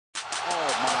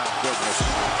goodness.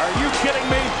 Are you kidding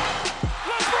me?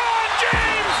 LeBron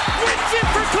James wins it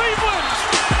for Cleveland.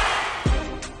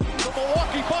 The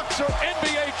Milwaukee Bucks are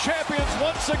NBA champions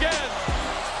once again.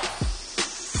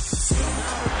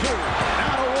 Now to 2,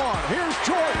 now to 1. Here's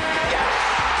Jordan.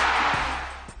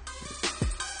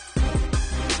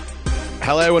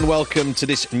 Hello and welcome to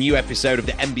this new episode of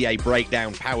the NBA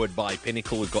Breakdown powered by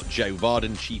Pinnacle. We've got Joe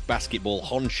Varden, Chief Basketball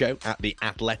Honcho at The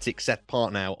Athletic, Seth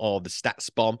Partnow of the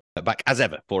Stats Bomb, back as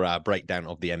ever for our breakdown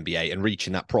of the NBA and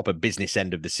reaching that proper business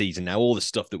end of the season. Now, all the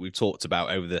stuff that we've talked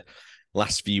about over the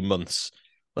last few months,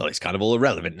 well, it's kind of all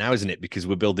irrelevant now, isn't it? Because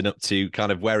we're building up to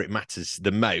kind of where it matters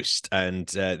the most and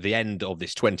the end of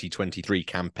this 2023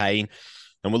 campaign.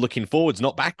 And we're looking forwards,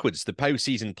 not backwards. The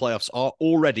postseason playoffs are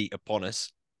already upon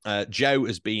us. Joe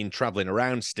has been traveling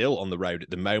around still on the road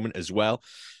at the moment as well.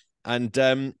 And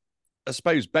I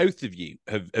suppose both of you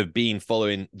have been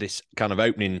following this kind of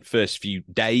opening first few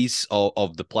days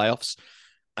of the playoffs.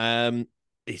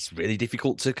 It's really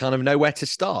difficult to kind of know where to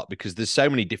start because there's so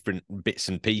many different bits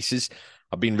and pieces.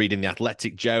 I've been reading The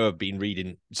Athletic, Joe. I've been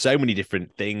reading so many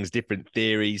different things, different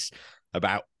theories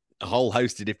about a whole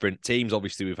host of different teams.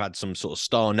 Obviously, we've had some sort of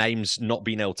star names not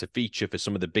being able to feature for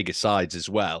some of the bigger sides as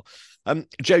well.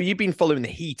 Joe, you've been following the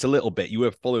Heat a little bit. You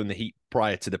were following the Heat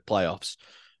prior to the playoffs.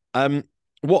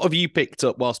 What have you picked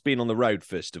up whilst being on the road,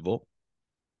 first of all?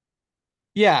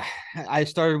 Yeah, I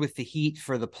started with the Heat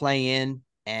for the play-in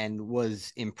and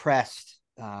was impressed.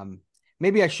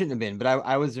 Maybe I shouldn't have been, but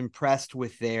I was impressed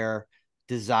with their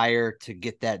desire to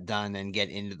get that done and get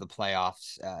into the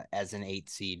playoffs as an 8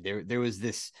 seed. There was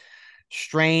this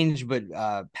strange but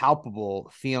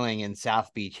palpable feeling in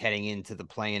South Beach heading into the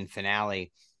play-in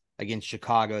finale against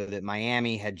Chicago that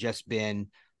Miami had just been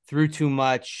through too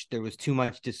much. There was too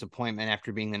much disappointment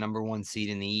after being the number 1 seed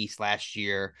in the East last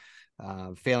year,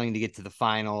 failing to get to the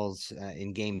finals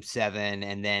in Game 7,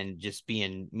 and then just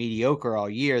being mediocre all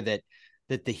year, that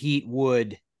the Heat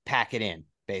would pack it in,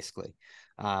 basically,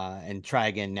 and try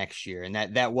again next year. And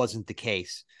that wasn't the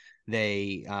case.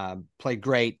 They played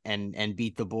great and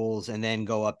beat the Bulls and then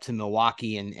go up to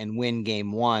Milwaukee and win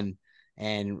Game 1.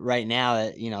 And right now,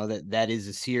 that is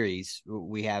a series.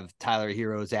 We have Tyler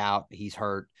Hero's out. He's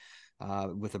hurt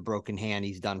with a broken hand.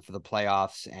 He's done for the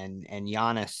playoffs. And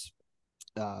Giannis,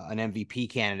 an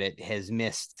MVP candidate, has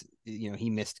missed.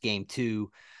 He missed Game 2.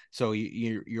 So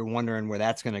you're wondering where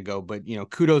that's going to go. But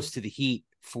kudos to the Heat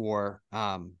for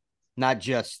not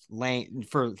just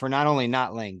for not only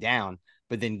not laying down,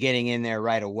 but then getting in there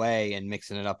right away and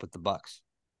mixing it up with the Bucks.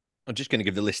 I'm just going to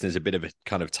give the listeners a bit of a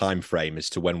kind of time frame as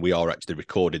to when we are actually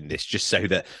recording this, just so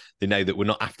that they know that we're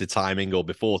not after timing or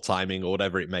before timing or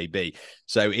whatever it may be.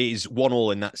 So it is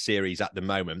 1-1 in that series at the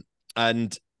moment.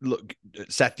 And look,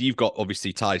 Seth, you've got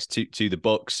obviously ties to the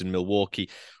Bucks and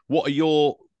Milwaukee. What are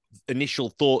your initial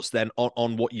thoughts then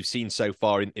on what you've seen so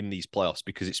far in these playoffs?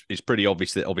 Because it's pretty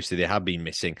obvious that obviously they have been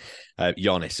missing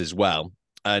Giannis as well.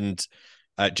 And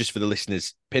just for the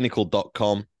listeners,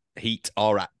 Pinnacle.com, Heat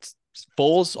are at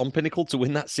 4s on Pinnacle to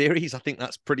win that series. I think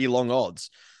that's pretty long odds.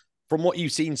 From what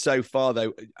you've seen so far,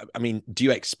 though, I mean, do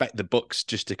you expect the Bucks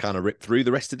just to kind of rip through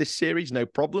the rest of this series, no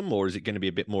problem, or is it going to be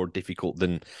a bit more difficult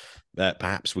than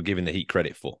perhaps we're giving the Heat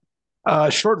credit for?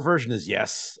 Short version is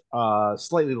yes.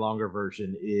 Slightly longer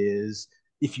version is,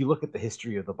 if you look at the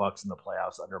history of the Bucks in the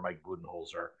playoffs under Mike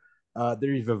Budenholzer,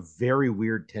 there's a very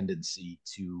weird tendency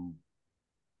to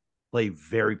play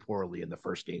very poorly in the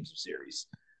first games of series.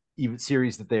 Even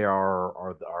series that they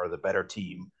are the better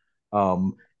team,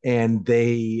 and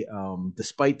they,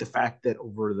 despite the fact that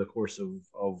over the course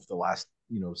of the last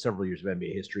several years of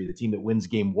NBA history, the team that wins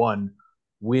Game 1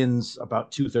 wins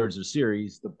about 2/3 of the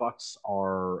series. The Bucks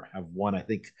have won, I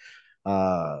think,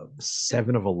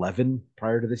 7 of 11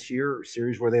 prior to this year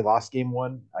series where they lost Game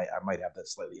 1. I might have that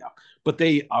slightly off, but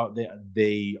they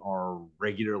are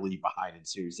regularly behind in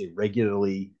series. They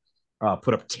regularly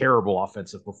put up terrible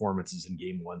offensive performances in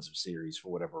Game 1s of series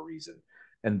for whatever reason,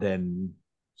 and then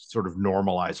sort of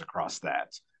normalize across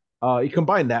that. You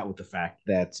combine that with the fact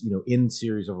that in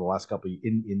series over the last couple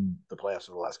in the playoffs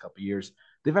over the last couple of years,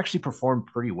 they've actually performed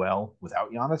pretty well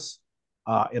without Giannis,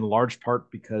 in large part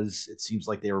because it seems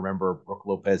like they remember Brook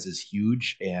Lopez is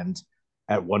huge and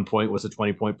at one point was a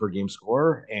 20-point per game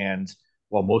scorer, and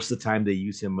while most of the time they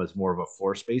use him as more of a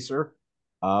floor spacer,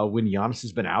 when Giannis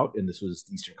has been out, and this was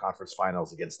the Eastern Conference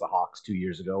Finals against the Hawks 2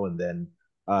 years ago, and then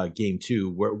Game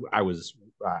 2, where I was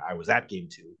at Game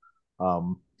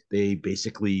 2, they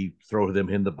basically throw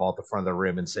him the ball at the front of the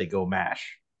rim and say, go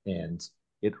mash. And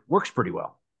it works pretty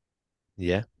well.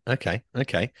 Yeah. Okay.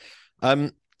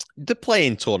 The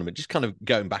play-in tournament, just kind of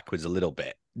going backwards a little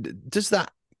bit, does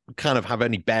that kind of have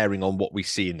any bearing on what we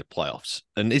see in the playoffs?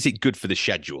 And is it good for the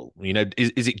schedule? You know,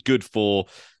 is it good for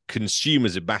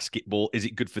consumers of basketball? Is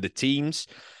it good for the teams?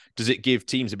 Does it give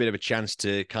teams a bit of a chance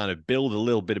to kind of build a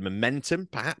little bit of momentum,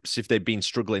 perhaps, if they've been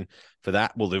struggling for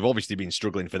that? Well, they've obviously been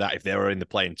struggling for that if they were in the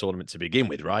play-in tournament to begin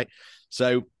with, right?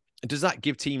 So does that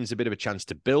give teams a bit of a chance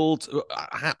to build?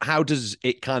 How does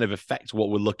it kind of affect what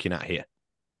we're looking at here?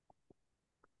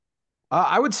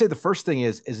 I would say the first thing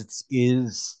is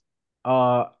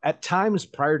at times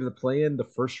prior to the play-in, the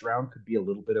first round could be a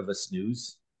little bit of a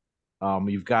snooze.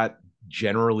 You've got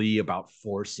generally about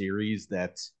 4 series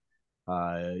that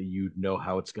you know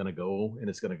how it's going to go, and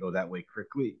it's going to go that way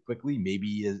quickly.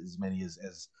 Maybe as many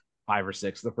as 5 or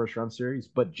 6 the first round series,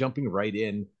 but jumping right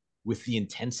in with the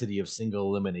intensity of single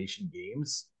elimination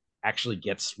games actually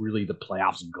gets really the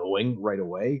playoffs going right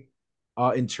away.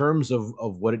 In terms of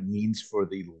what it means for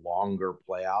the longer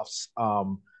playoffs,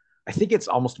 I think it's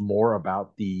almost more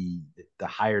about the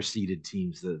higher seeded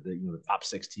teams, the top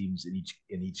 6 teams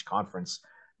in each conference,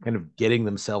 kind of getting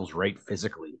themselves right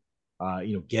physically.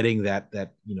 Getting that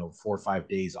 4 or 5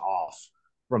 days off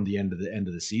from the end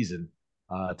of the season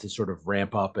to sort of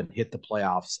ramp up and hit the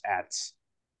playoffs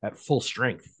at full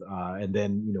strength. And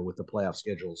then with the playoff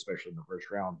schedule, especially in the first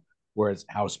round, whereas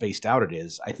how spaced out it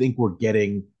is, I think we're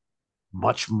getting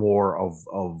much more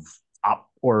of up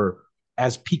or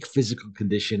as peak physical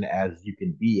condition as you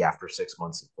can be after 6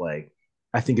 months of play.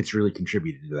 I think it's really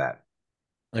contributed to that.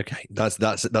 Okay,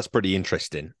 that's pretty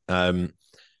interesting.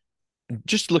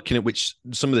 Just looking at which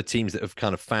some of the teams that have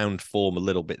kind of found form a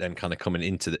little bit, then kind of coming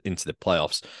into the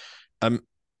playoffs. I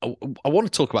want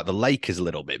to talk about the Lakers a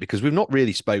little bit because we've not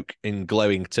really spoke in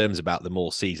glowing terms about them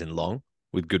all season long,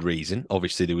 with good reason.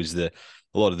 Obviously, there was a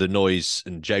lot of the noise,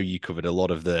 and Joe, you covered a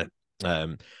lot of the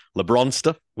LeBron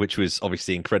stuff, which was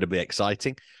obviously incredibly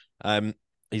exciting.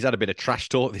 He's had a bit of trash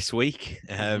talk this week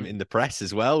in the press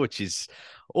as well, which is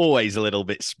always a little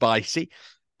bit spicy.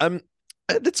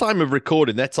 At the time of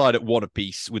recording, they're tied at 1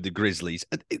 apiece with the Grizzlies.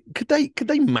 Could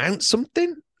they mount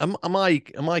something? Am I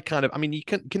kind of? I mean, you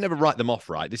can never write them off,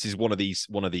 right? This is one of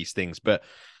these things. But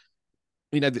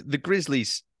the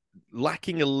Grizzlies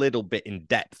lacking a little bit in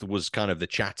depth was kind of the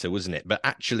chatter, wasn't it? But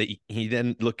actually, he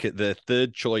then look at the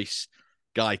third choice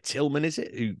guy, Tillman, is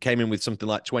it, who came in with something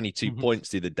like 22 points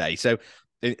the other day. So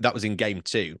that was in game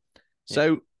 2.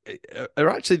 So are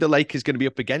actually the Lakers going to be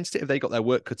up against it? Have they got their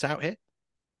work cut out here?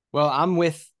 Well, I'm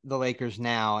with the Lakers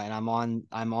now, and I'm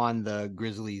on the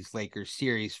Grizzlies Lakers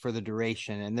series for the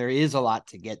duration, and there is a lot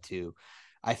to get to.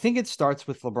 I think it starts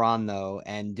with LeBron though,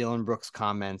 and Dillon Brooks'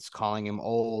 comments calling him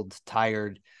old,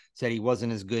 tired, said he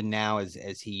wasn't as good now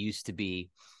as he used to be.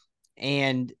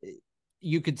 And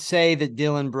you could say that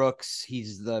Dillon Brooks,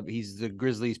 he's the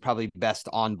Grizzlies' probably best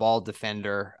on-ball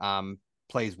defender,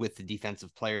 plays with the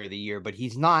defensive player of the year, but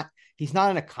he's not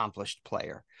an accomplished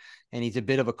player, and he's a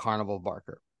bit of a carnival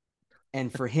barker. And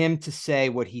for him to say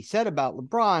what he said about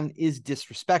LeBron is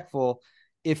disrespectful,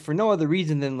 if for no other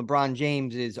reason than LeBron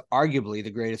James is arguably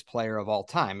the greatest player of all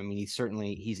time. I mean,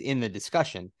 he's in the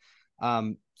discussion.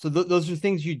 So those are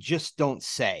things you just don't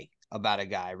say about a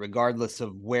guy, regardless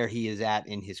of where he is at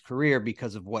in his career,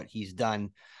 because of what he's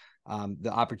done,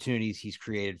 the opportunities he's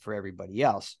created for everybody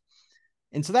else.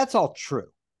 And so that's all true.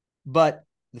 But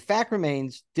the fact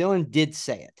remains, Dillon did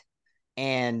say it,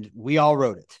 and we all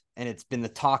wrote it. And it's been the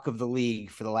talk of the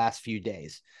league for the last few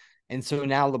days. And so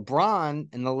now LeBron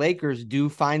and the Lakers do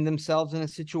find themselves in a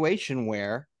situation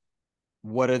where,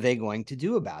 what are they going to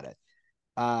do about it?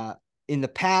 In the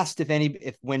past,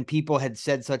 when people had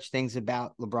said such things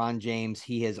about LeBron James,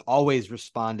 he has always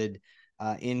responded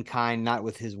in kind, not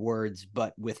with his words,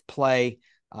 but with play.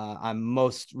 I'm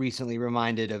most recently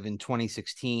reminded of in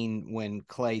 2016 when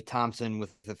Klay Thompson,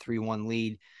 with the 3-1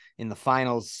 lead in the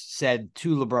finals, said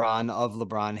to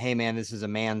LeBron, "Hey man, this is a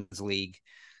man's league."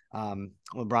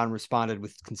 LeBron responded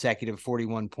with consecutive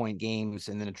 41-point games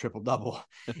and then a triple-double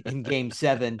in game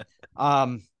 7.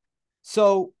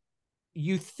 So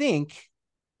you think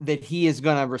that he is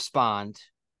going to respond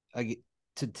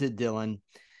to Dillon,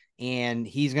 and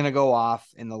he's going to go off,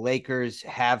 and the Lakers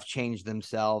have changed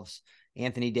themselves.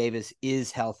 Anthony Davis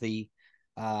is healthy.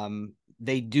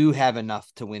 They do have enough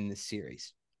to win this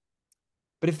series.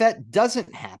 But if that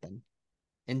doesn't happen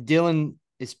and Dillon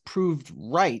is proved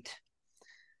right,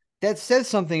 that says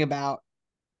something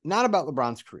not about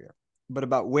LeBron's career, but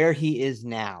about where he is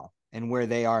now and where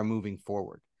they are moving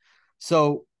forward.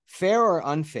 So fair or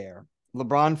unfair,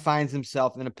 LeBron finds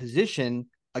himself in a position,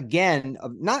 again,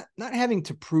 of not having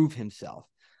to prove himself,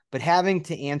 but having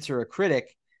to answer a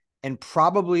critic, and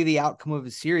probably the outcome of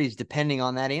a series depending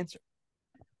on that answer.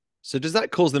 So does that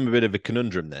cause them a bit of a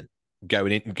conundrum then?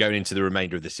 going into the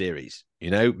remainder of the series,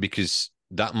 because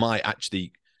that might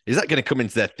actually, is that going to come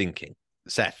into their thinking?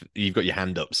 Seth, you've got your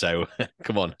hand up, so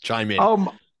come on, chime in.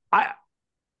 I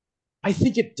I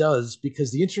think it does,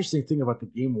 because the interesting thing about the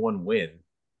game one win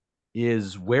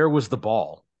is, where was the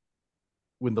ball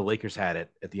when the Lakers had it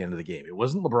at the end of the game? It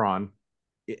wasn't LeBron.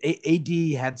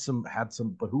 AD had some,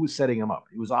 but who was setting him up?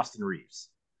 It was Austin Reeves.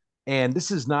 And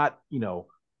this is not to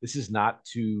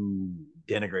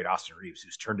denigrate Austin Reeves,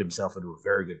 who's turned himself into a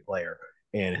very good player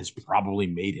and has probably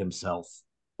made himself,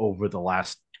 over the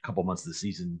last couple months of the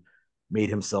season, made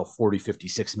himself 40, 50,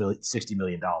 $60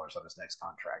 million on his next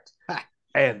contract.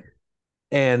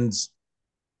 And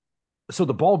so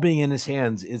the ball being in his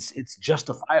hands, it's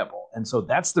justifiable. And so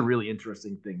that's the really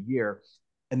interesting thing here.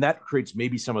 And that creates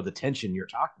maybe some of the tension you're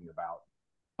talking about.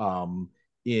 Are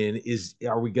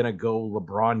we going to go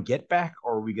LeBron get back,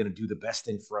 or are we going to do the best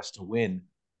thing for us to win?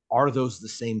 Are those the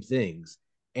same things?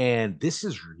 And this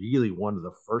is really one of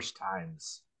the first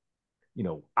times,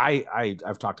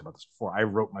 I've talked about this before. I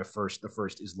wrote the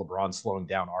first is LeBron slowing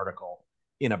down article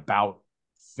in about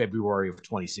February of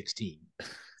 2016.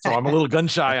 So I'm a little gun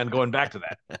shy on going back to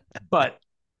that. But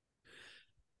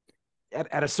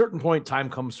at a certain point, time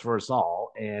comes for us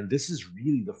all. And this is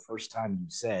really the first time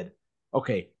you've said,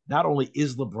 okay, not only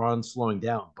is LeBron slowing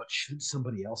down, but should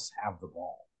somebody else have the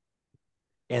ball?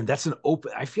 And that's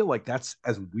I feel like that's,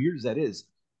 as weird as that is,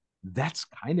 that's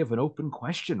kind of an open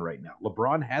question right now.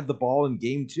 LeBron had the ball in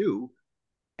game two,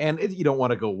 and you don't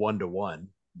want to go 1-1,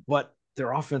 but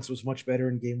their offense was much better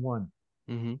in game one.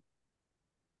 Mm-hmm.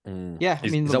 Yeah,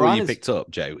 is that what you picked up,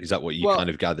 Joe? Is that what you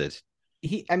kind of gathered?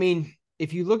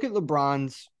 If you look at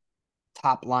LeBron's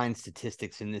top line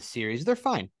statistics in this series, they're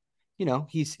fine. I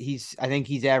think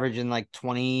he's averaging like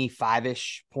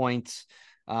 25-ish points.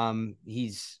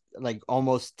 He's like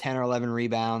almost 10 or 11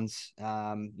 rebounds.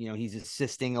 He's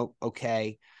assisting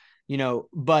okay,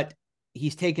 but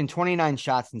he's taken 29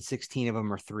 shots and 16 of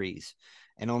them are threes,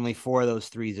 and only 4 of those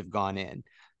threes have gone in.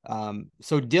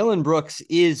 So Dillon Brooks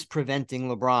is preventing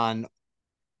LeBron.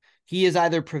 He is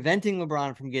either preventing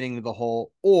LeBron from getting to the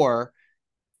hole, or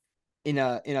in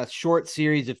a short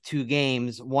series of 2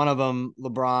 games, one of them,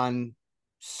 LeBron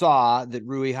saw that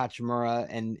Rui Hachimura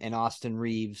and Austin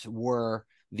Reeves were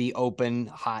the open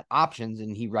hot options,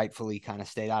 and he rightfully kind of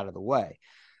stayed out of the way.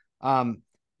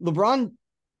 LeBron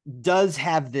does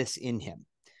have this in him.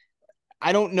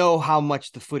 I don't know how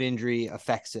much the foot injury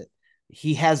affects it.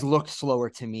 He has looked slower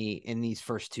to me in these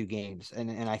first 2 games.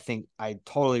 And I think I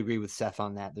totally agree with Seth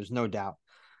on that. There's no doubt.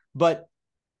 But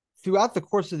throughout the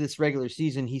course of this regular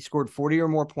season, he scored 40 or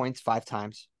more points 5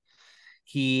 times.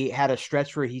 He had a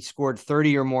stretch where he scored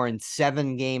 30 or more in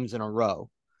 7 games in a row.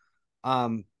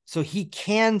 So he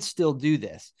can still do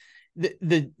this.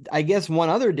 I guess one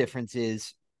other difference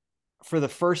is, for the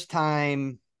first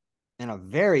time in a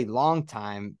very long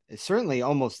time, certainly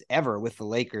almost ever with the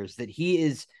Lakers, that he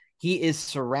is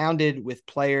surrounded with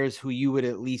players who you would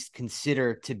at least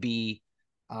consider to be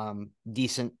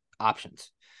decent options.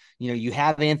 You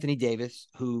have Anthony Davis,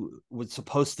 who was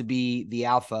supposed to be the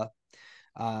alpha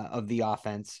of the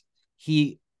offense.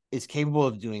 He is capable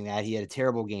of doing that. He had a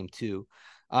terrible game too.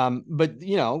 But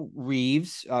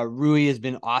Reeves, Rui has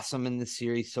been awesome in this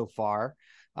series so far.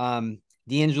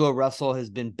 D'Angelo Russell has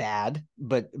been bad,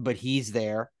 but he's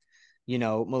there.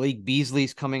 Malik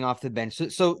Beasley's coming off the bench.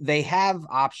 So they have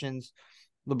options.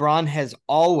 LeBron has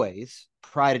always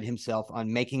prided himself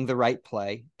on making the right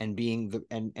play and being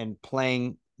and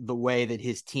playing the way that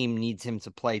his team needs him to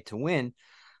play to win.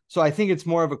 So I think it's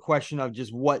more of a question of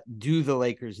just, what do the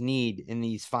Lakers need in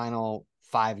these final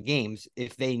 5 games?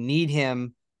 If they need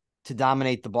him to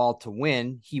dominate the ball to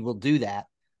win, he will do that.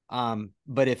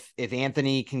 But if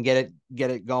Anthony can get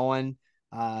it going,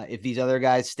 if these other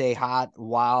guys stay hot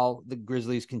while the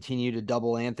Grizzlies continue to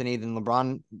double Anthony, then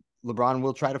LeBron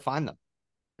will try to find them.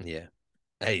 Yeah.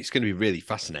 Hey, it's going to be really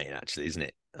fascinating, actually, isn't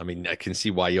it? I mean, I can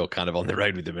see why you're kind of on the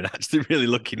road with them and actually really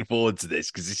looking forward to this,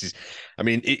 because this is,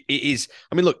 it is.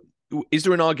 Look, is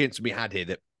there an argument to be had here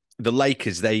that the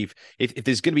Lakers, if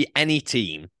there's going to be any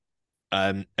team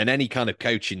and any kind of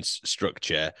coaching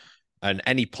structure and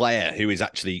any player who is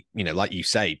actually, like you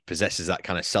say, possesses that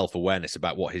kind of self-awareness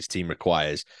about what his team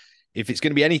requires, if it's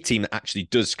going to be any team that actually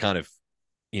does kind of,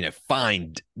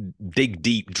 dig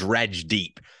deep, dredge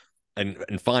deep,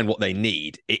 and find what they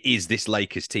need, it is this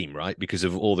Lakers team, right? Because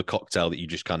of all the cocktail that you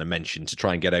just kind of mentioned to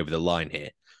try and get over the line here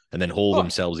and then haul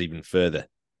themselves even further.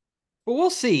 Well, we'll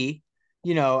see.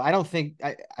 I don't think,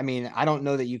 I don't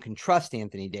know that you can trust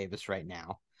Anthony Davis right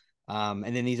now.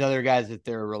 And then these other guys that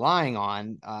they're relying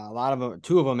on, a lot of them,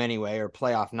 two of them anyway, are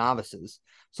playoff novices.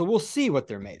 So we'll see what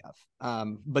they're made of.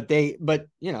 But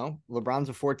LeBron's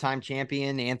a 4-time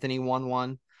champion. Anthony won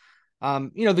one.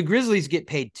 The Grizzlies get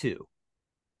paid too.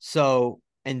 So,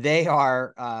 and they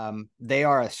are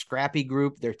a scrappy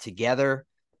group. They're together.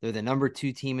 They're the number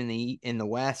 2 team in the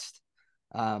West.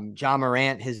 Ja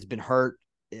Morant has been hurt.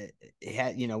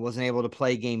 Wasn't able to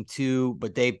play game 2,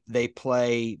 but they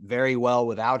play very well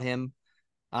without him.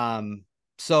 One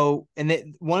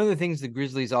of the things the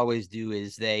Grizzlies always do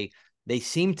is they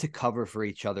seem to cover for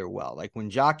each other well. Like when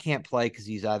Ja can't play because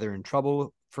he's either in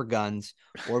trouble for guns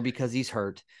or because he's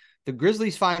hurt, the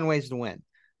Grizzlies find ways to win.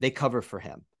 They cover for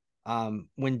him.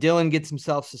 When Dillon gets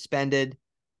himself suspended,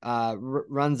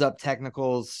 runs up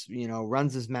technicals,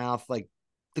 runs his mouth, like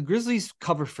the Grizzlies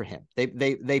cover for him.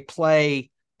 They play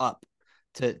up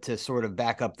to sort of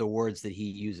back up the words that he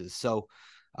uses. So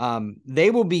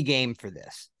they will be game for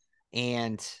this.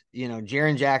 And,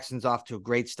 Jaren Jackson's off to a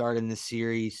great start in this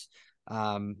series.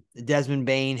 Desmond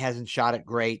Bane hasn't shot it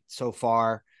great so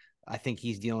far. I think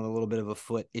he's dealing with a little bit of a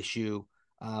foot issue.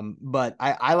 But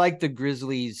I like the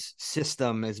Grizzlies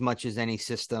system as much as any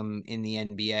system in the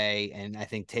NBA. And I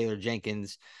think Taylor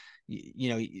Jenkins,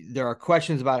 there are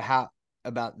questions about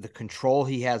the control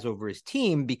he has over his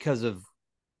team because of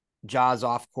Ja's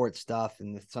off-court stuff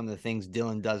and some of the things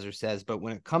Dillon does or says. But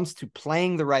when it comes to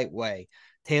playing the right way,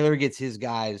 Taylor gets his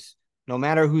guys, no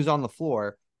matter who's on the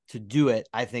floor, to do it,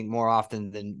 I think, more often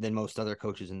than most other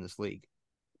coaches in this league.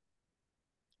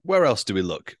 Where else do we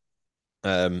look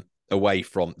away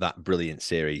from that brilliant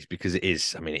series? Because it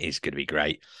is going to be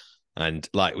great. And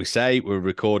like we say, we're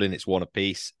recording, it's one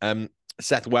apiece.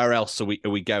 Seth, where else are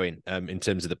we going in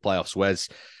terms of the playoffs?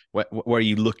 Where are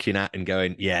you looking at and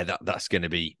going, yeah, that's going to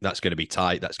be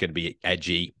tight, that's going to be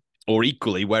edgy? Or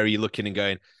equally, where are you looking and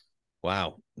going,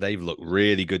 wow, they've looked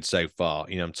really good so far?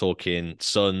 I'm talking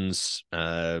Suns,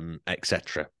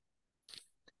 etc.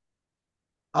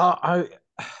 I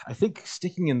think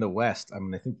sticking in the West, I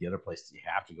think the other place that you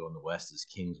have to go in the West is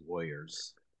Kings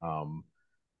Warriors. So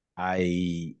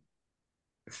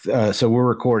we're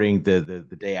recording the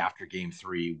day after Game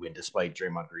 3, when despite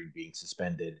Draymond Green being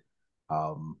suspended,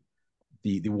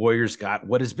 the Warriors got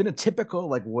what has been a typical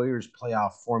Warriors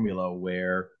playoff formula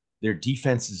where their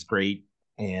defense is great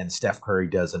and Steph Curry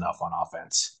does enough on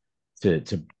offense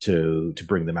to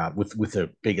bring them out with a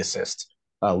big assist,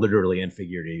 literally and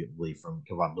figuratively, from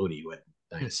Kevon Looney, who had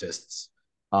 9 assists.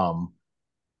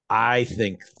 I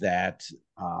think that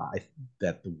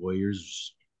that the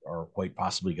Warriors are quite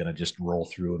possibly going to just roll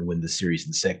through and win the series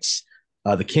in 6.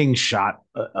 The Kings shot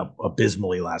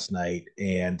abysmally last night,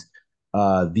 and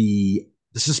the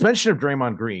suspension of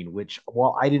Draymond Green, which,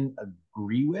 while I didn't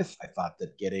agree with, I thought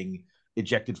that getting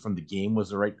ejected from the game was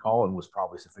the right call and was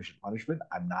probably sufficient punishment.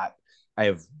 I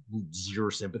have zero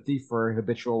sympathy for a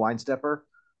habitual line stepper.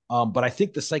 But I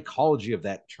think the psychology of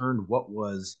that turned what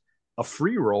was a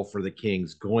free roll for the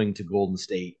Kings going to Golden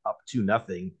State up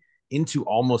 2-0 into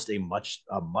almost a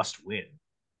must win.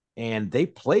 And they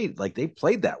played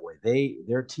that way.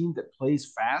 They're a team that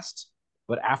plays fast,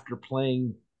 but after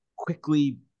playing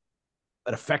quickly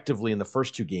but effectively in the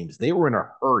first 2 games, they were in a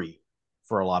hurry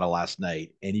for a lot of last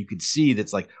night. And you could see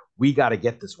that's like, we got to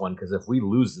get this one, because if we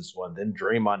lose this one, then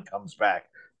Draymond comes back.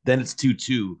 Then it's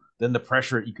 2-2. Then the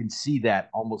pressure, you can see that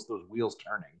almost those wheels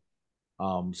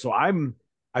turning. So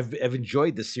I've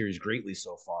enjoyed this series greatly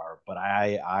so far, but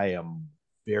I am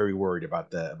very worried about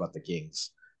the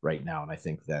Kings right now, and I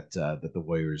think that that the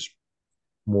Warriors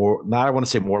I want to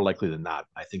say more likely than not.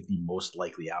 I think the most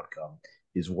likely outcome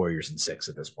is Warriors in 6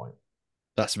 at this point.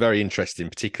 That's very interesting,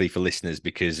 particularly for listeners,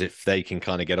 because if they can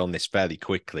kind of get on this fairly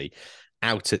quickly,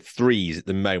 out at 3s at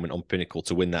the moment on Pinnacle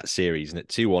to win that series, and at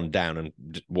 2-1 down, and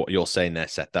what you're saying there,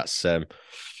 Seth, that's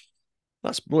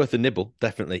worth a nibble,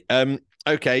 definitely.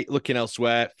 Okay, looking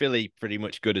elsewhere, Philly pretty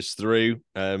much good as through.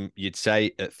 You'd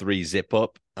say at 3 zip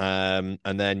up, and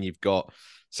then you've got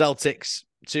Celtics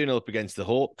 2-0 up against the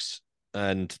Hawks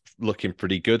and looking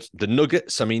pretty good. The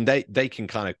Nuggets, they can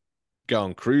kind of go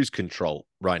on cruise control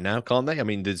right now, can't they?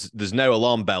 There's no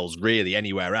alarm bells really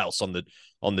anywhere else on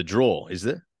the draw, is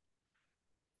there?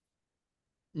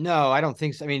 No, I don't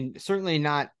think so. Certainly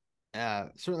not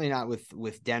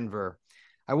with Denver.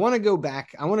 I want to go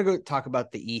back. I want to go talk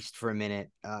about the East for a minute.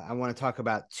 I want to talk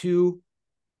about 3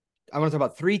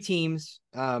 teams.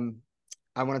 I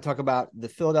want to talk about the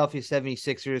Philadelphia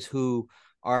 76ers, who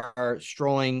are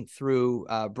strolling through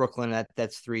Brooklyn.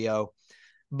 That's 3-0.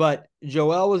 But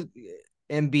Joel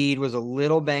Embiid was a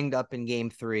little banged up in Game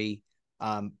 3.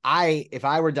 If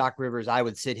I were Doc Rivers, I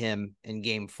would sit him in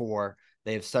Game 4.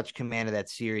 They have such command of that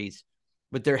series.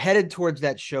 but they're headed towards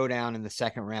that showdown in the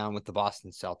second round with the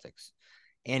Boston Celtics.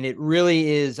 And it really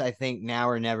is, I think, now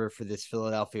or never for this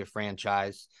Philadelphia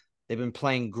franchise. They've been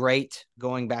playing great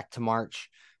going back to March.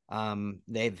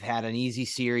 They've had an easy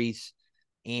series.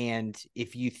 And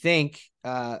if you think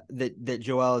that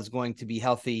Joel is going to be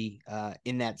healthy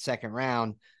in that second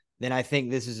round, then I think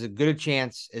this is as good a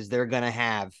chance as they're going to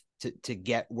have to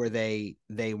get where they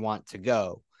want to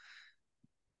go.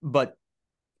 But,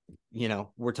 you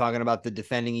know, we're talking about the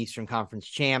defending Eastern Conference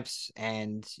champs,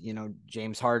 and, you know,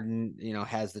 James Harden, you know,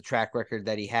 has the track record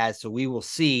that he has. So we will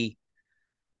see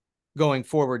going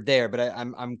forward there. But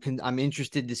I'm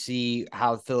interested to see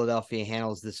how Philadelphia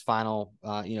handles this final,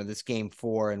 this game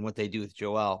 4 and what they do with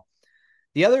Joel.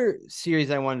 The other series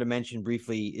I wanted to mention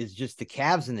briefly is just the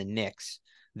Cavs and the Knicks.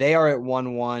 They are at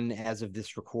 1-1 as of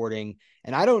this recording,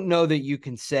 and I don't know that you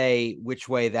can say which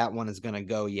way that one is going to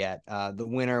go yet. The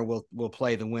winner will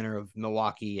play the winner of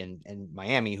Milwaukee and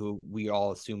Miami, who we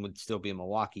all assume would still be in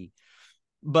Milwaukee.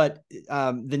 But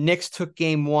the Knicks took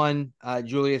game 1.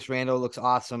 Julius Randle looks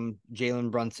awesome. Jalen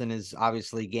Brunson is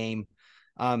obviously game.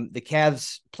 The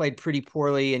Cavs played pretty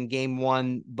poorly in game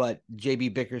 1, but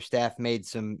JB Bickerstaff made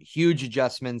some huge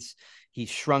adjustments. He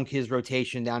shrunk his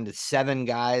rotation down to 7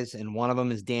 guys, and one of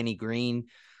them is Danny Green,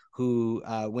 who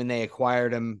when they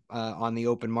acquired him on the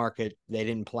open market, they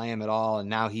didn't play him at all, and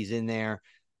now he's in there.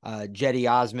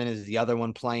 Cedi Osman is the other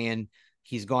one playing.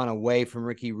 He's gone away from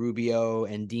Ricky Rubio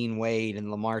and Dean Wade and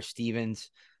Lamar Stevens.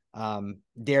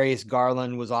 Darius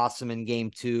Garland was awesome in game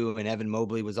 2, and Evan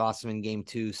Mobley was awesome in game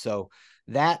 2. So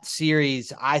that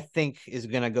series, I think, is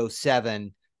going to go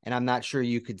 7. And I'm not sure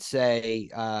you could say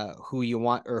who you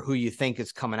want or who you think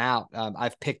is coming out.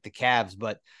 I've picked the Cavs,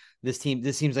 but this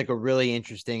seems like a really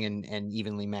interesting and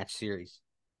evenly matched series.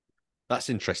 That's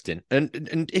interesting.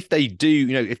 And if they do,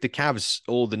 you know, if the Cavs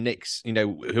or the Knicks, you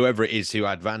know, whoever it is who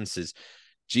advances,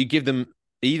 do you give them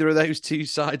either of those two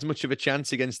sides much of a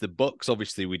chance against the Bucks?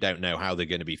 Obviously, we don't know how they're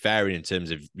going to be faring in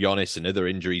terms of Giannis and other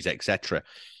injuries, etc.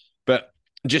 But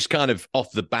just kind of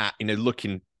off the bat, you know,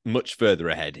 looking much further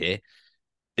ahead here,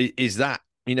 is that,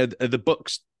 you know, the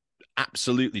Bucks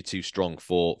absolutely too strong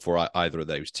for either of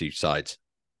those two sides?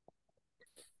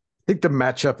 I think the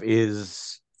matchup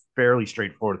is fairly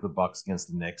straightforward with the Bucks against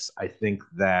the Knicks. I think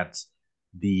that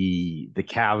the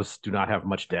Cavs do not have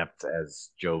much depth,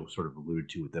 as Joe sort of alluded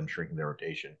to, with them shrinking their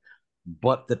rotation.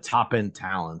 But the top end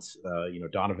talent,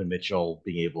 Donovan Mitchell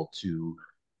being able to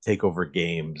take over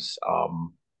games,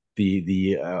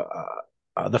 the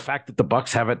fact that the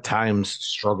Bucks have at times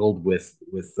struggled with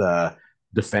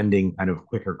defending kind of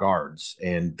quicker guards,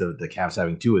 and the Cavs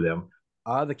having 2 of them,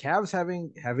 the Cavs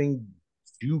having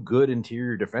 2 good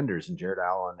interior defenders in Jared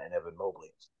Allen and Evan Mobley.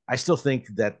 I still think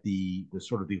that the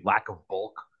sort of the lack of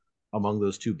bulk among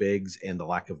those 2 bigs and the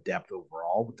lack of depth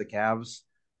overall with the Cavs,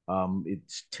 it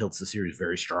tilts the series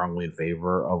very strongly in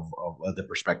favor of the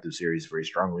prospective series, very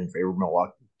strongly in favor of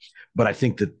Milwaukee. But I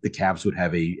think that the Cavs would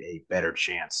have a better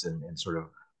chance and sort of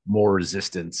more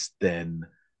resistance than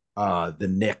the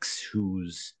Knicks,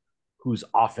 whose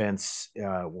offense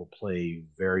will play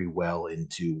very well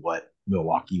into what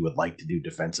Milwaukee would like to do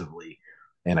defensively.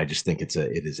 And I just think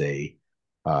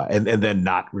and then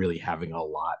not really having a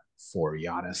lot for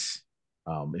Giannis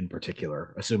in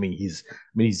particular, assuming he's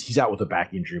out with a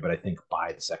back injury, but I think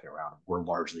by the second round, we're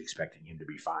largely expecting him to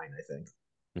be fine, I think.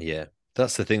 Yeah,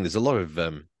 that's the thing. There's a lot of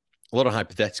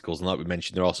hypotheticals, and like we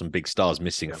mentioned, there are some big stars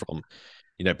missing from,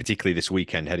 you know, particularly this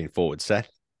weekend heading forward. Seth?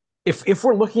 If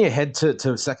we're looking ahead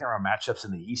to second round matchups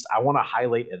in the East, I want to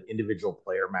highlight an individual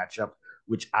player matchup,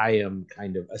 which I am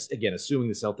kind of, again, assuming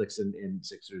the Celtics and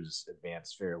Sixers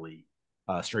advance fairly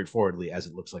straightforwardly, as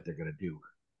it looks like they're going to do.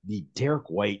 The Derek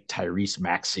White, Tyrese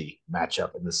Maxey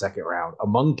matchup in the second round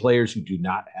among players who do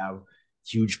not have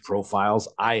huge profiles.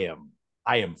 I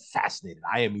am fascinated.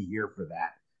 I am here for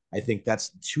that. I think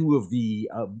that's 2 of the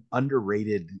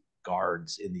underrated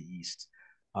guards in the East,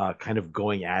 kind of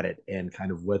going at it, and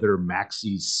kind of whether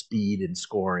Maxey's speed and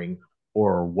scoring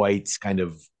or White's kind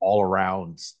of all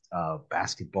around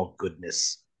basketball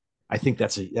goodness. I think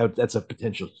that's a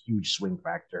potential huge swing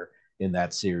factor in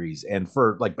that series. And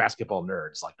for like basketball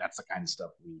nerds, like that's the kind of stuff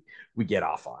we get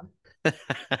off on.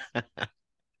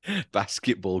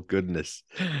 Basketball goodness.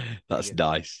 That's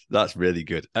nice. That's really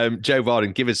good. Joe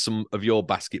Varden, give us some of your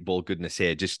basketball goodness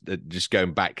here. Just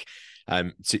going back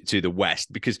to the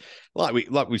West, because like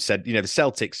we said, you know, the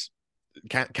Celtics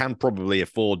can probably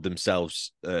afford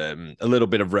themselves a little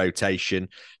bit of rotation,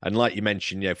 and like you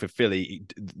mentioned, you know, for Philly,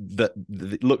 the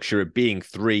luxury of being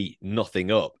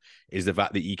 3-0 up is the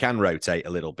fact that you can rotate a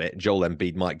little bit. Joel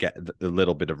Embiid might get a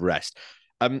little bit of rest.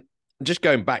 just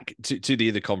going back to the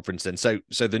other conference then. So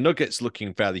the Nuggets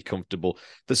looking fairly comfortable.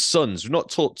 The Suns, we've not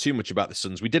talked too much about the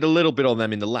Suns. We did a little bit on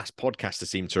them in the last podcast, I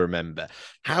seem to remember.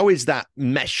 How is that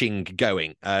meshing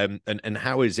going? And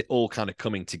how is it all kind of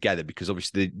coming together? Because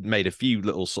obviously they made a few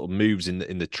little sort of moves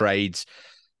in the trades.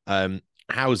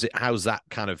 How's that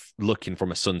kind of looking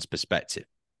from a Suns perspective?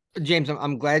 James,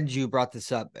 I'm glad you brought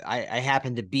this up. I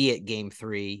happened to be at Game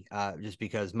 3, just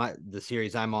because the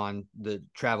series I'm on, the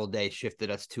travel day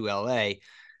shifted us to LA,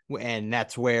 and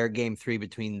that's where Game 3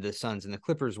 between the Suns and the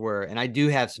Clippers were. And I do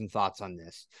have some thoughts on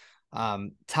this.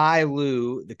 Ty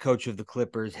Lue, the coach of the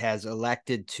Clippers, has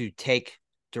elected to take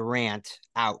Durant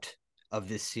out of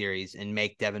this series and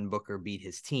make Devin Booker beat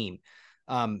his team.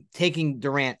 Taking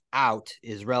Durant out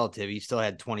is relative. He still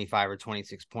had 25 or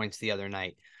 26 points the other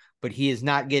night, but he is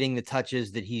not getting the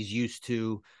touches that he's used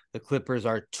to. The Clippers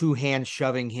are two-hand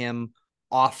shoving him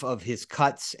off of his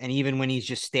cuts, and even when he's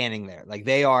just standing there, like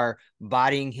they are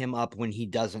bodying him up when he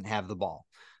doesn't have the ball.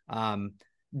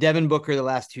 Devin Booker, the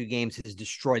last 2 games, has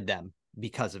destroyed them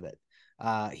because of it.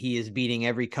 He is beating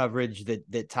every coverage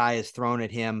that Ty has thrown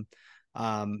at him.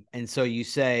 And so you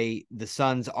say the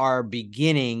Suns are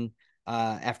beginning,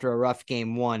 after a rough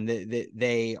game 1,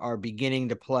 they are beginning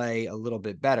to play a little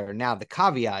bit better. Now, the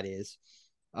caveat is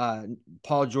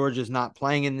Paul George is not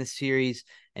playing in this series,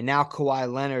 and now Kawhi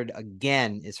Leonard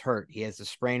again is hurt. He has a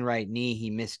sprained right knee. He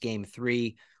missed Game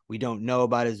 3. We don't know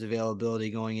about his availability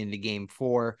going into Game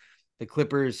 4. The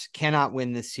Clippers cannot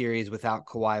win this series without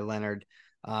Kawhi Leonard.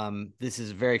 This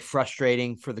is very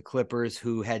frustrating for the Clippers,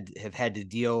 who have had to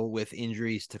deal with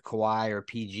injuries to Kawhi or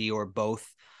PG or both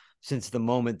since the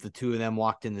moment the two of them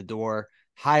walked in the door.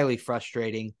 Highly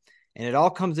frustrating. And it all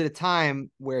comes at a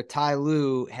time where Ty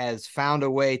Lue has found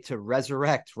a way to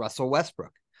resurrect Russell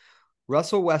Westbrook.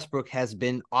 Russell Westbrook has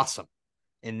been awesome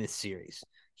in this series.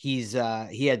 He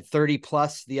had 30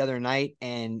 plus the other night,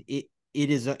 and it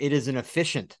is an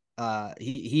efficient.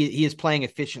 He is playing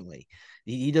efficiently.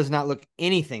 He does not look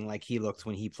anything like he looked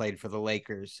when he played for the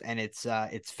Lakers, and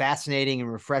it's fascinating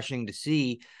and refreshing to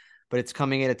see. But it's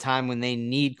coming at a time when they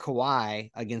need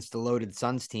Kawhi against a loaded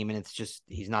Suns team, and it's just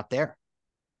he's not there.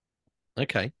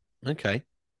 Okay.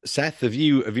 Seth, have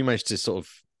you managed to sort of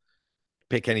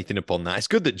pick anything up on that? It's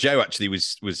good that Joe actually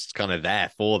was kind of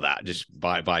there for that, just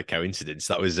by coincidence.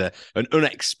 That was an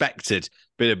unexpected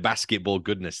bit of basketball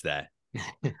goodness there.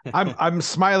 I'm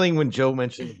smiling when Joe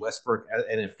mentioned Westbrook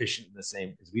and efficient in the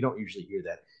same, because we don't usually hear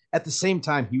that. At the same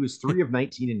time, he was 3 of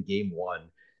 19 in Game 1.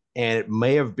 And it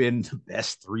may have been the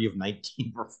best 3 of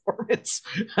 19 performance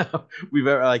we've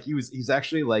ever. He's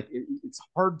actually it's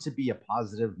hard to be a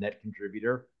positive net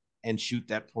contributor and shoot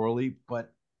that poorly,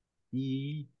 but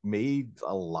he made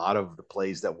a lot of the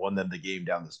plays that won them the game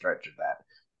down the stretch of that.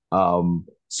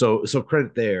 So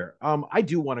credit there. I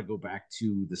do want to go back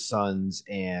to the Suns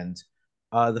and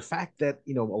the fact that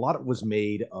a lot of it was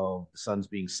made of the Suns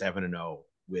being 7-0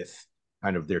 with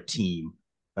kind of their team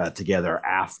together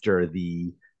after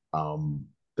the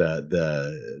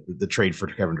trade for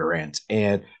Kevin Durant.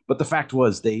 But the fact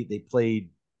was they played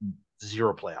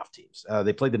 0 playoff teams.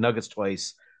 They played the Nuggets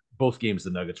twice. Both games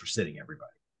the Nuggets were sitting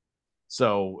everybody.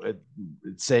 So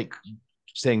it's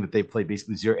saying that they played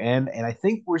basically 0. And I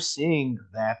think we're seeing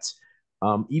that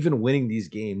even winning these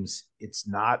games, it's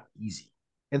not easy.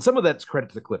 And some of that's credit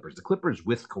to the Clippers. The Clippers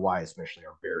with Kawhi especially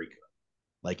are very good.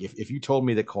 Like if you told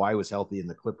me that Kawhi was healthy and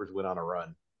the Clippers went on a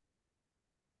run,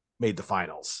 made the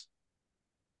finals,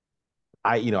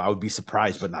 I would be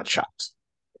surprised but not shocked.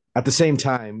 At the same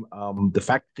time, the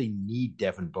fact that they need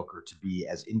Devin Booker to be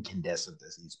as incandescent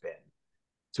as he's been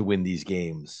to win these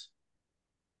games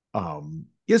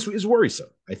is worrisome.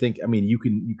 I think you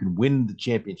can win the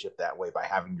championship that way by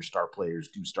having your star players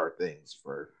do star things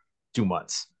for 2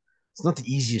 months. It's not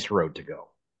the easiest road to go,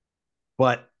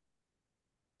 but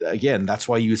again, that's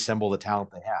why you assemble the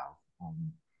talent they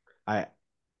have.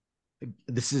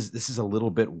 This is a little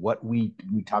bit what we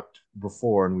talked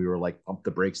before, and we were like pump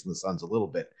the brakes on the Suns a little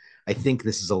bit. I think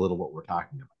this is a little what we're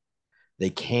talking about. They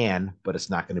can, but it's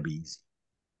not going to be easy.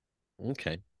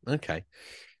 Okay.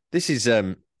 This is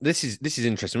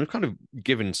interesting. We've kind of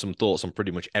given some thoughts on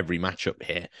pretty much every matchup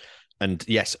here, and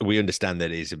yes, we understand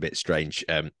that it is a bit strange.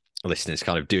 Listeners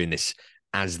kind of doing this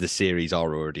as the series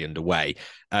are already underway.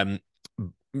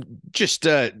 Just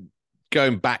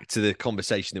going back to the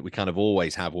conversation that we kind of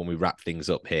always have when we wrap things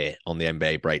up here on the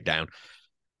NBA Breakdown.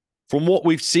 From what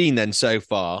we've seen then so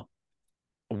far,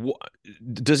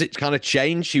 does it kind of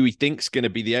change who we think's going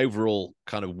to be the overall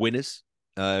kind of winners?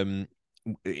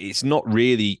 It's not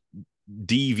really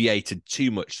deviated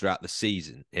too much throughout the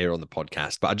season here on the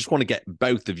podcast, but I just want to get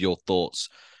both of your thoughts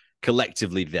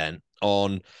collectively then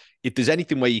on, if there's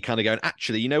anything where you kind of going,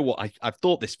 actually, you know what, I've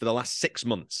thought this for the last 6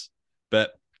 months,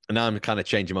 but now I'm kind of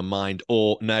changing my mind,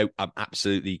 or no, I'm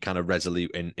absolutely kind of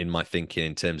resolute in my thinking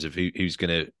in terms of who's going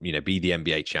to, you know, be the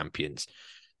NBA champions.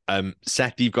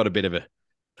 Seth, you've got a bit of a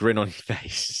grin on your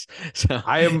face. So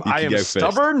I am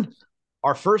stubborn. First.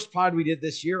 Our first pod we did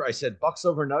this year, I said Bucks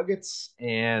over Nuggets,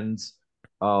 and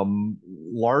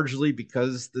largely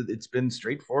because it's been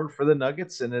straightforward for the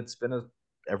Nuggets, and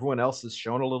everyone else has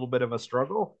shown a little bit of a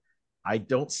struggle. I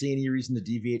don't see any reason to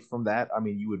deviate from that. I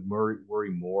mean, you would worry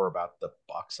more about the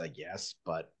Bucks, I guess,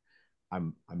 but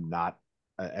I'm not.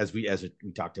 As we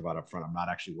talked about up front, I'm not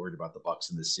actually worried about the Bucks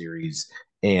in this series,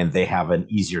 and they have an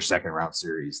easier second round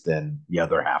series than the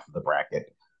other half of the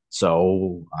bracket.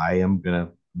 So I'm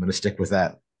gonna stick with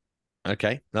that.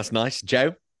 Okay, that's nice,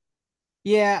 Joe.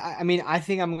 Yeah, I mean, I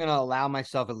think I'm gonna allow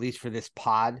myself, at least for this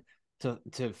pod,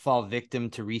 to fall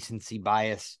victim to recency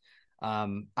bias.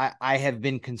 I have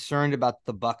been concerned about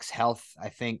the Bucks' health.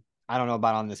 I don't know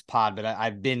about on this pod, but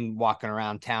I've been walking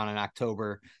around town in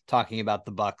October talking about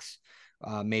the Bucks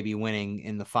maybe winning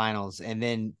in the finals, and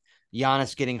then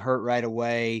Giannis getting hurt right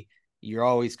away. You're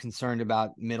always concerned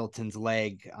about Middleton's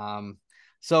leg.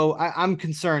 So I'm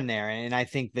concerned there, and I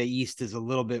think the East is a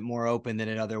little bit more open than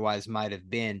it otherwise might have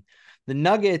been. The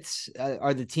Nuggets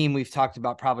are the team we've talked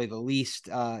about probably the least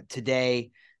today.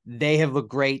 They have looked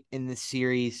great in this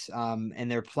series,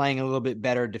 and they're playing a little bit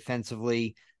better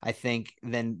defensively, I think,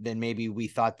 than maybe we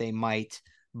thought they might.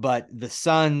 But the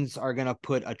Suns are going to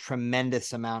put a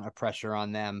tremendous amount of pressure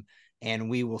on them, and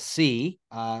we will see.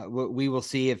 We will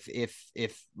see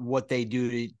if what they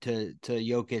do to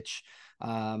Jokic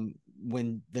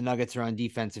when the Nuggets are on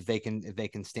defense, if they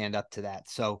can stand up to that.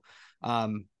 So,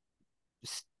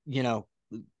 you know,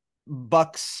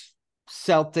 Bucks,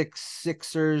 Celtics,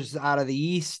 Sixers out of the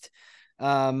East,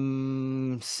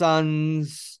 Suns,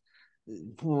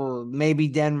 maybe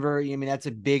Denver. I mean, that's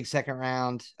a big second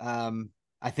round.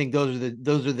 I think those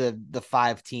are the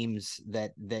 5 teams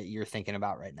that you're thinking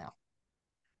about right now.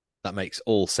 That makes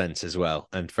all sense as well.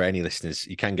 And for any listeners,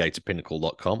 you can go to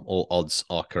pinnacle.com. All odds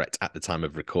are correct at the time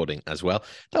of recording as well.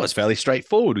 That was fairly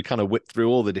straightforward. We kind of whipped through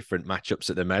all the different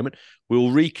matchups at the moment. We'll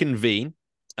reconvene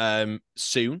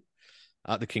soon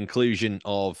at the conclusion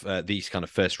of these kind of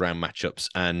first round matchups,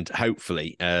 and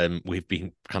hopefully we've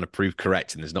been kind of proved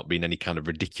correct and there's not been any kind of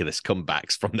ridiculous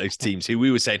comebacks from those teams who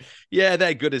we were saying, yeah,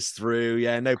 they're good as through,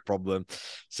 yeah, no problem.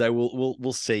 So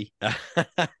we'll see.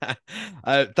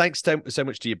 Thanks so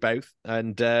much to you both,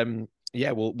 and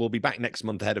yeah, we'll be back next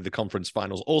month ahead of the conference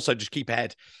finals. Also, just keep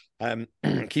ahead.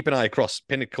 Keep an eye across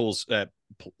Pinnacle's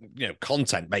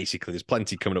content. Basically, there's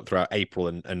plenty coming up throughout April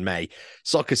and May.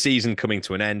 Soccer season coming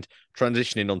to an end,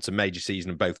 transitioning onto major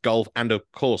season of both golf and, of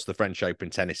course, the French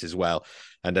Open tennis as well.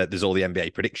 And there's all the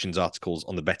NBA predictions articles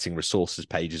on the betting resources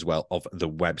page as well of the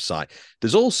website.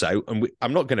 There's also, and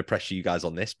I'm not going to pressure you guys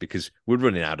on this because we're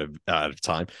running out of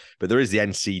time, but there is the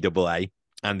NCAA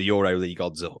and the Euro League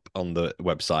odds up on the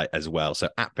website as well. So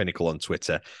at Pinnacle on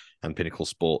Twitter and Pinnacle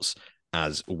Sports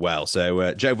as well.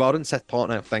 So Joe Vardon, Seth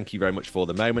Partnow, thank you very much for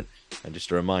the moment. And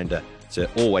just a reminder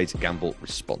to always gamble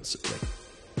responsibly.